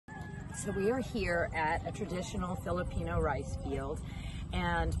So we are here at a traditional Filipino rice field,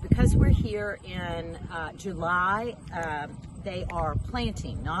 and because we're here in July, they are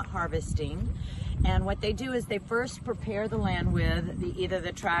planting, not harvesting. And what they do is they first prepare the land with either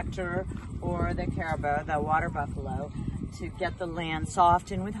the tractor or the carabao, the water buffalo, to get the land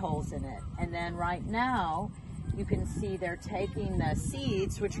soft and with holes in it. And then right now, you can see they're taking the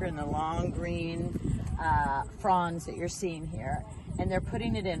seeds, which are in the long green fronds that you're seeing here, and they're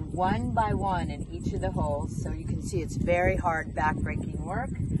putting it in one by one in each of the holes. So you can see it's very hard, back-breaking work.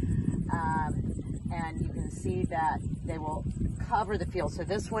 And you can see that they will cover the field. So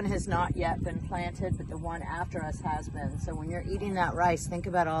this one has not yet been planted, but the one after us has been. So when you're eating that rice, think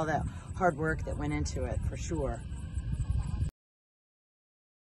about all the hard work that went into it, for sure.